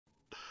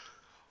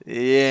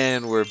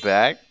And we're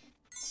back.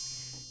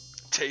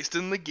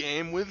 Tasting the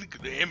game with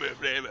glamour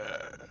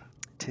flavor.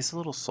 Tastes a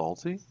little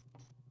salty,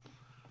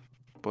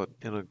 but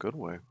in a good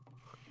way.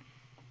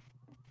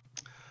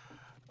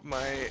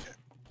 My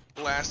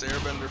last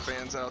Airbender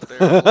fans out there,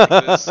 look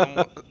at this.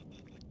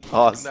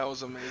 Awesome. That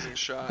was an amazing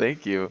shot.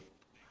 Thank you.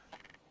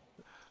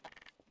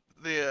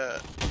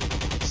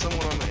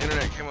 Someone on the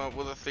internet came up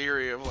with a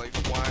theory of like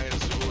why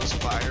Azula's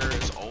fire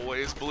is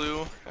always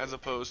blue as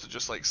opposed to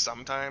just like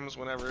sometimes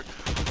whenever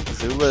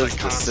Azula is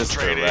like the sister,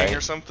 concentrating right?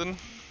 or something.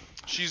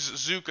 She's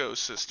Zuko's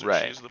sister.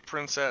 Right. She's the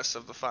princess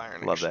of the Fire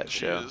Nation. Love that She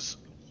show. is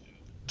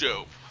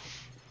dope.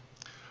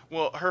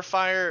 Well, her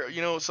fire,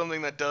 you know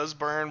something that does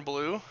burn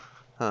blue?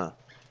 Huh.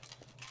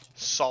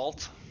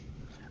 Salt.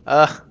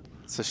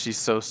 So she's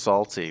so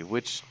salty,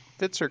 which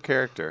fits her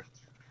character.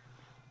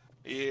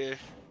 Yeah.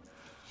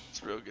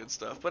 It's real good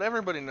stuff. But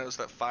everybody knows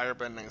that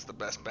firebending is the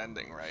best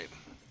bending,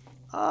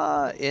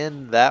 right?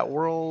 In that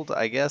world,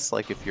 I guess,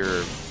 like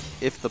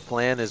if the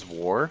plan is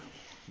war,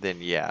 then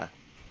yeah.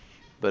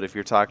 But if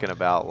you're talking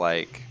about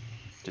like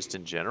just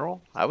in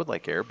general, I would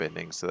like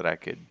airbending so that I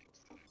could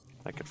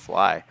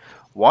fly.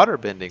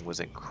 Waterbending was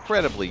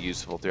incredibly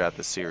useful throughout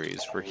the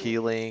series for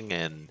healing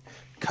and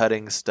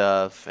cutting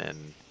stuff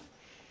and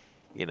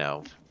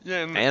Yeah,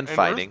 and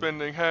fighting.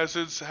 Earthbending has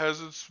its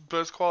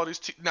best qualities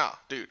too. Nah,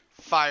 dude,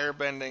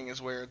 firebending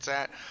is where it's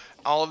at.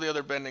 All of the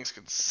other bendings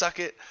can suck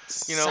it.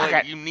 You know, Suck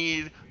like it. you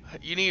need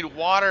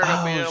water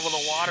to be able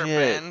to water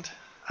shit. bend.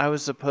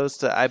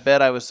 I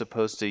bet I was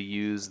supposed to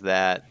use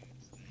that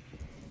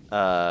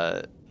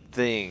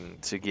thing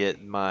to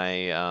get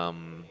my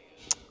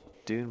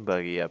dune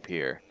buggy up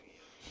here.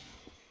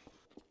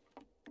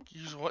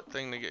 Use what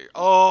thing to get?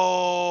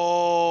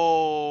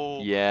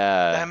 Oh,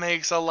 Yeah. that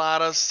makes a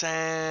lot of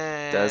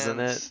sense, Doesn't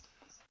it?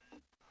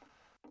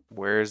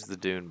 Where's the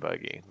dune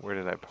buggy? Where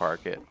did I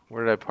park it?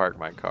 Where did I park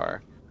my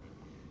car?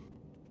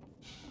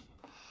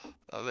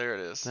 Oh, there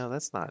it is. No,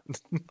 that's not.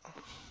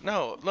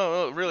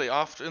 No, really,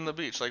 off in the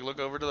beach. Like, look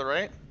over to the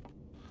right.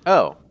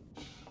 Oh.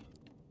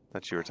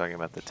 Thought you were talking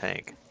about the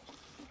tank.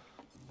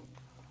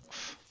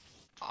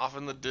 Off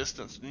in the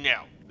distance.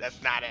 No,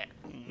 that's not it.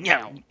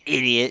 No,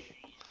 idiot.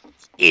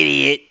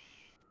 Idiot.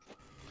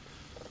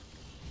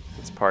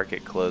 Let's park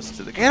it close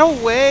to the. Get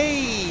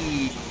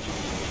away!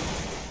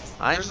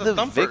 I'm There's the a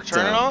thumper. victim.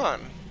 Turn it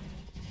on.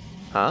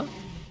 Huh?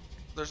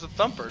 There's a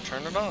thumper.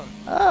 Turn it on.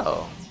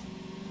 Oh.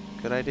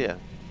 Good idea.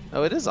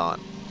 Oh, it is on.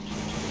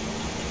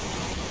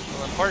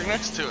 Well, then park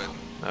next to it.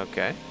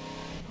 Okay.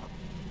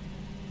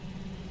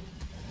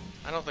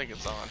 I don't think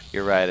it's on.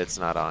 You're right, it's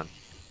not on.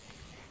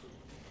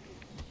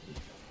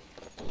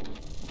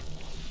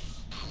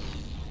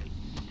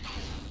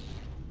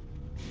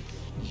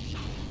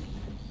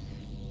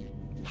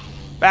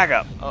 Back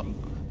up.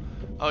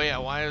 Oh yeah,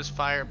 why is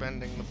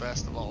firebending the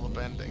best of all the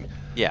bending?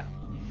 Yeah.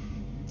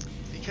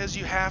 Because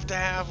you have to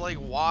have like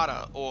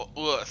water or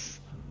earth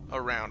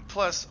around.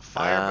 Plus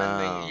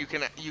firebending, Oh.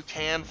 you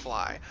can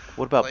fly.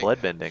 What about Like-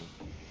 bloodbending?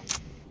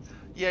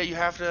 Yeah, you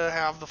have to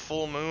have the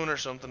full moon or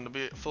something to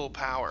be at full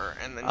power,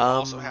 and then you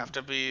also have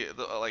to be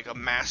like a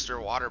master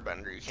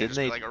waterbender. You can't Didn't just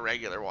they- be like a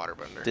regular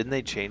waterbender. Didn't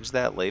they change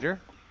that later?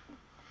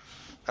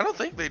 I don't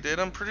think they did.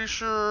 I'm pretty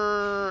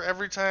sure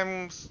every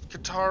time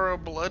Katara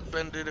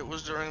bloodbended, it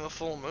was during the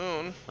full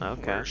moon.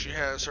 Okay. Where she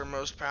has her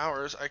most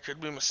powers. I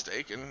could be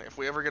mistaken. If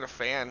we ever get a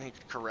fan, he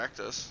could correct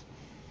us.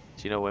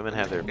 Do you know women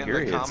have their In the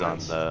periods on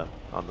comments.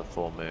 the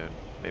full moon?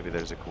 Maybe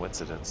there's a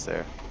coincidence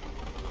there.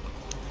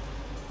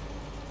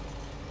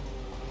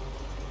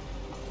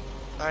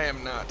 I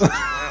am not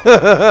touching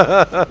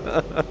that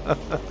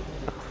one.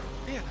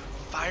 Yeah,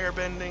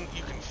 firebending.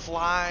 You can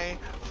fly.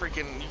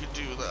 Freaking, you could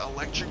do the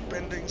electric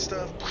bending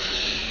stuff.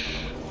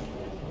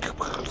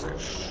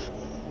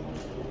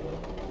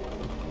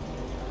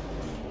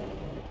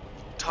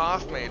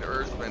 Toph made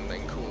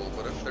earthbending cool,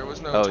 but if there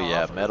was no Oh, Toph,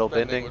 yeah, metal earthbending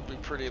bending? would be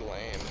pretty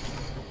lame.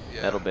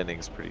 Yeah. Metal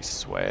bending's pretty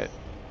sweat.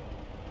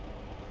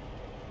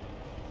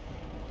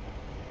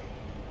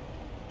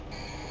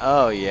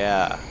 Oh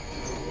yeah.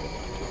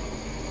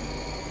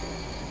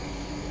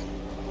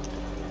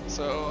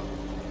 So,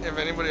 if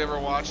anybody ever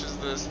watches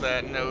this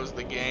that knows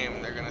the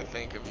game, they're gonna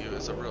think of you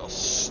as a real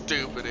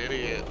stupid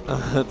idiot.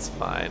 That's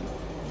fine.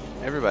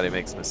 Everybody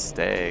makes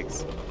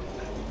mistakes.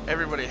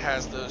 Everybody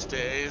has those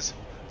days.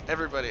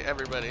 Everybody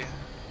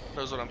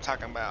knows what I'm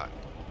talking about.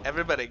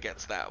 Everybody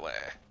gets that way.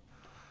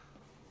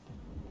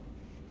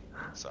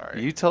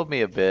 Sorry. You told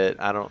me a bit,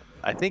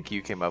 I think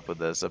you came up with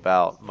this,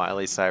 about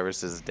Miley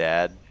Cyrus's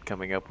dad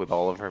coming up with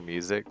all of her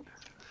music.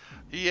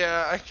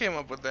 Yeah, I came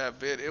up with that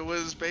bit. It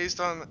was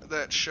based on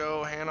that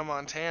show, Hannah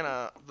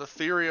Montana. The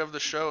theory of the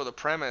show, the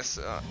premise,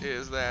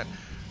 is that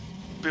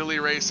Billy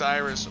Ray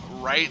Cyrus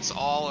writes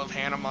all of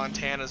Hannah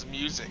Montana's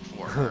music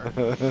for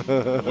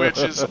her, which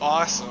is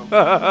awesome.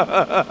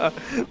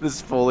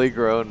 This fully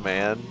grown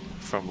man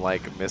from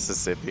like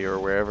Mississippi or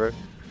wherever.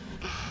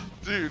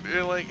 Dude,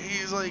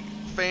 he's like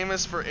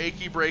famous for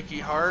Achy Breaky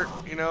Heart,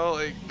 you know,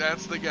 like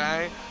that's the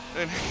guy.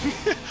 And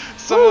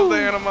some of the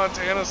Hannah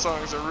Montana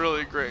songs are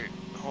really great.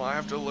 Oh, I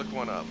have to look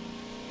one up.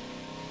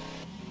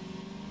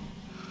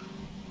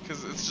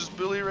 because it's just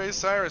Billy Ray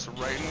Cyrus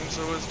writing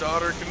so his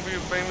daughter can be a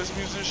famous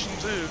musician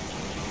too.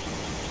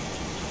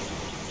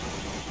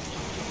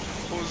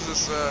 What was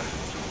this?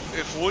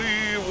 If we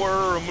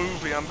were a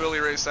movie, I'm Billy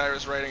Ray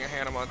Cyrus writing a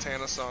Hannah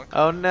Montana song.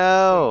 Oh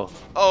no!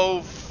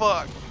 Oh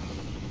fuck!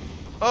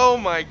 Oh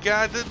my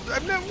god!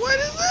 What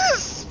is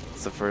this?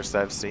 It's the first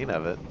I've seen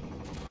of it.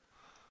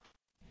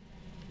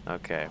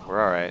 Okay,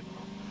 we're all right.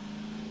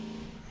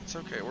 It's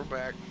okay, we're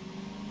back.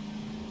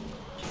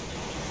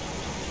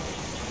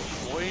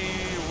 If we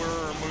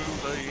were a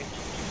movie,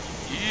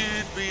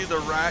 you'd be the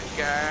right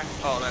guy.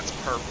 Oh, that's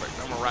perfect.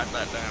 I'm gonna write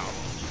that down.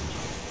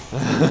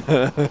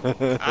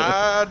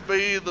 I'd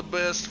be the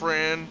best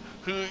friend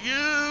who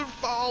you'd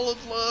fall in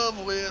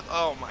love with.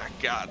 Oh my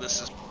god,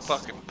 this is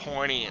fucking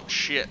poignant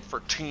shit for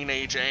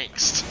teenage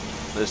angst.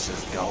 This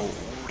is gold.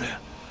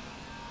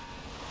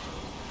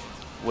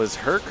 Was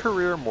her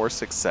career more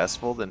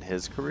successful than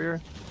his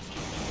career?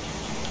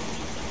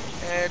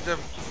 And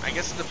I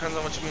guess it depends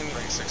on what you mean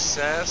by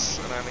success.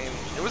 And I mean,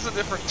 it was a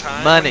different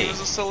time. Money. When he was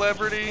a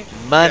celebrity.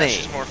 Money. Yeah,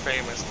 she's more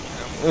famous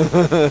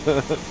than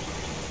him.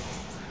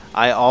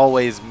 I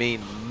always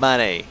mean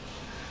money.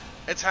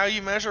 It's how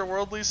you measure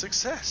worldly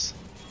success.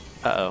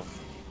 Uh-oh.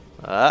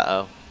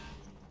 Uh-oh.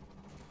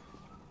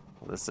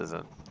 This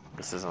isn't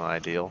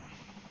ideal.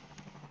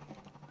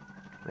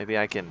 Maybe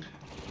I can...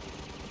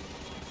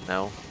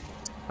 No.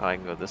 Oh, I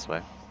can go this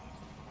way.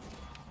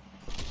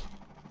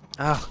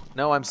 Ah,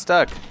 no, I'm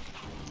stuck.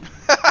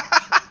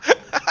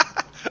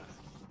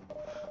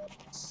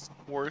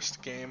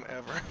 Worst game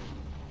ever.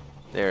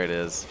 There it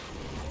is.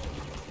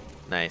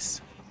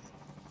 Nice.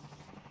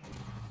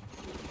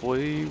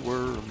 We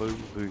were a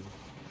movie.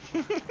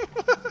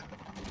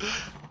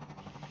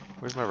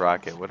 Where's my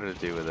rocket? What did it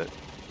do with it?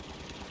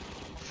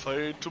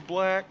 Fade to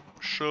black,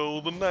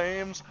 show the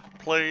names,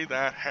 play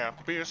that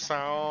happy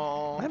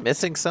song. Am I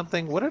missing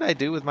something? What did I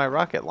do with my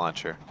rocket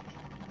launcher?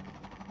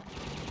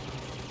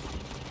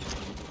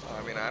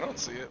 I mean, I don't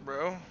see it,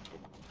 bro.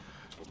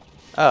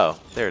 Oh,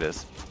 there it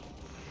is.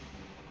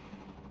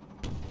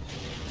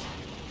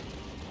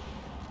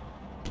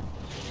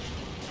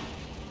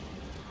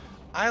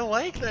 I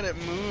like that it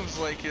moves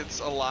like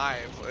it's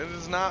alive. It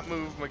does not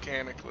move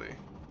mechanically.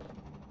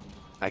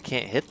 I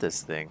can't hit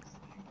this thing.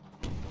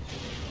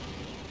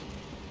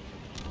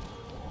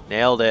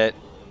 Nailed it.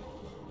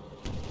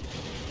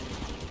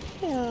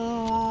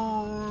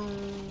 Why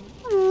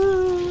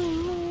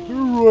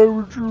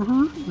would you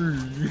hurt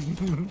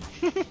me?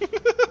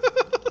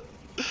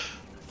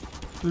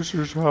 This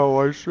is how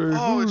I say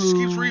Oh, it just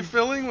keeps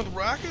refilling with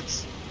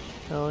rockets?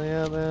 Hell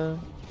yeah, man.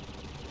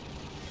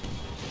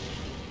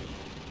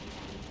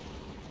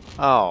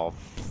 Oh.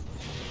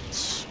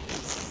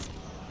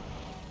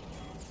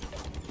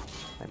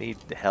 I need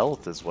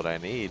health is what I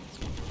need.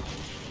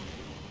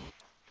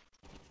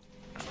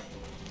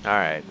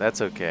 Alright, that's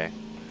okay.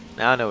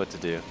 Now I know what to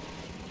do.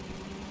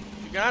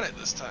 You got it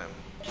this time.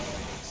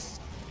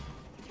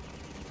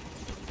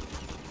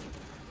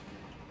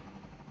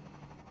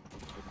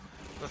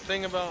 The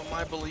thing about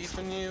my belief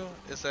in you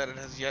is that it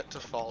has yet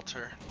to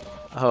falter.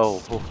 Oh,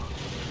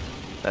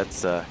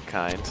 that's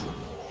kind.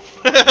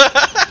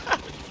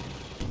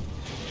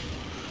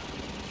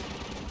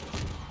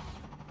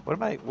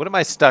 What am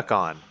I stuck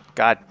on?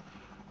 God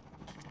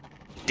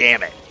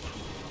damn it.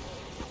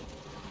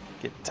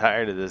 Getting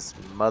tired of this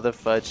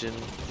motherfudging.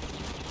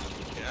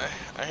 Yeah,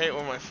 I hate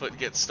when my foot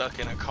gets stuck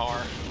in a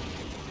car.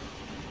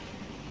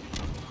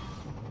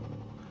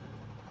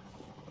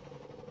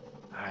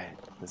 Alright,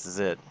 this is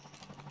it.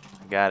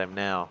 I got him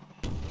now.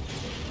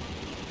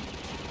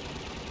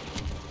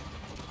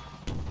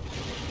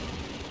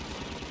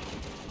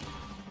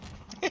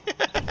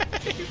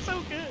 He's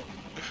so good.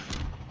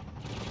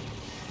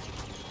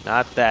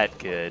 Not that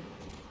good.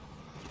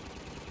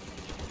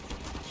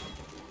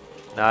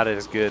 Not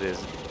as good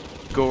as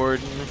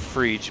Gordon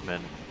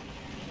Friedman,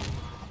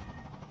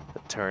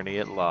 attorney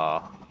at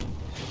law.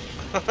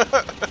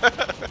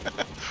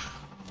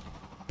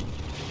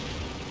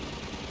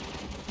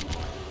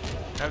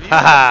 Have you had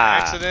an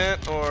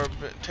accident or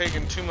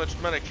taken too much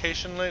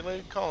medication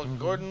lately? Call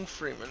Gordon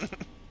Freeman.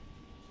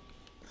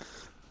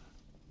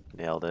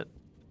 Nailed it.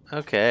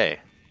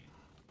 Okay.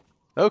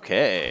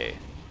 Okay.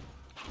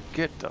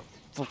 Get the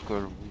fuck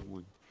out of the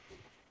way.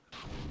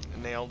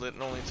 Nailed it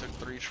and only took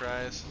 3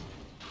 tries.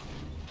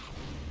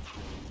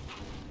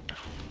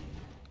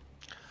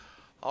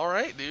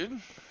 Alright,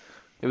 dude.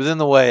 It was in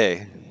the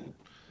way.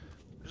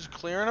 Just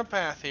clearing a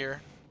path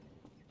here.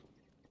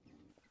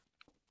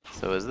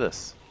 So is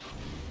this.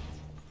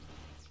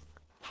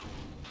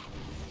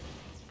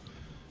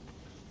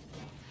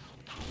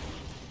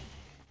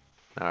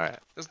 Alright.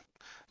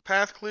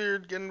 Path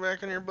cleared, getting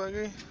back in your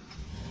buggy.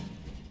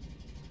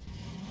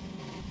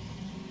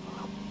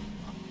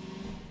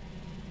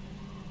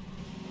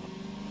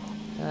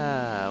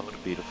 Ah, what a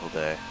beautiful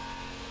day.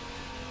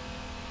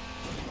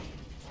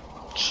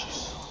 Jeez.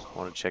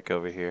 Want to check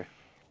over here.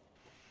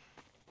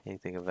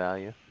 Anything of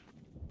value?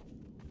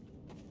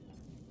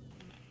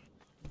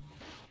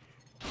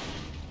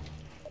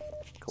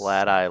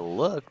 Glad I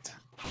looked.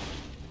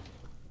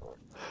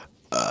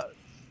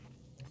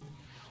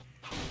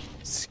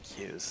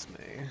 Excuse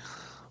me.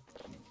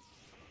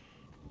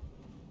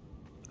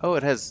 Oh,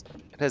 it has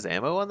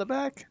ammo on the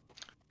back?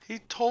 He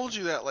told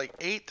you that like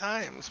 8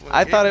 times when he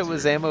I gave thought it it to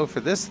was you. ammo for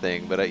this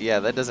thing, but yeah,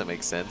 that doesn't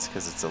make sense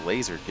because it's a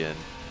laser gun.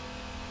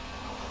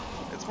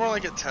 It's more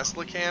like a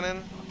Tesla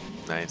cannon.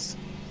 Nice.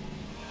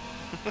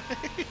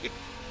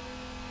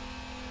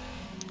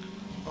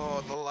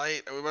 Oh, the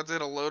light. Are we about to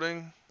hit a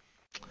loading?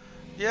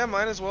 Yeah,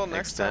 might as well Next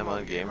next time time on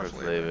on Gamer Gamer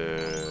Flavor.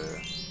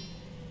 Flavor.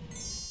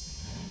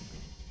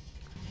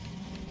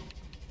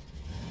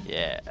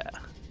 Yeah.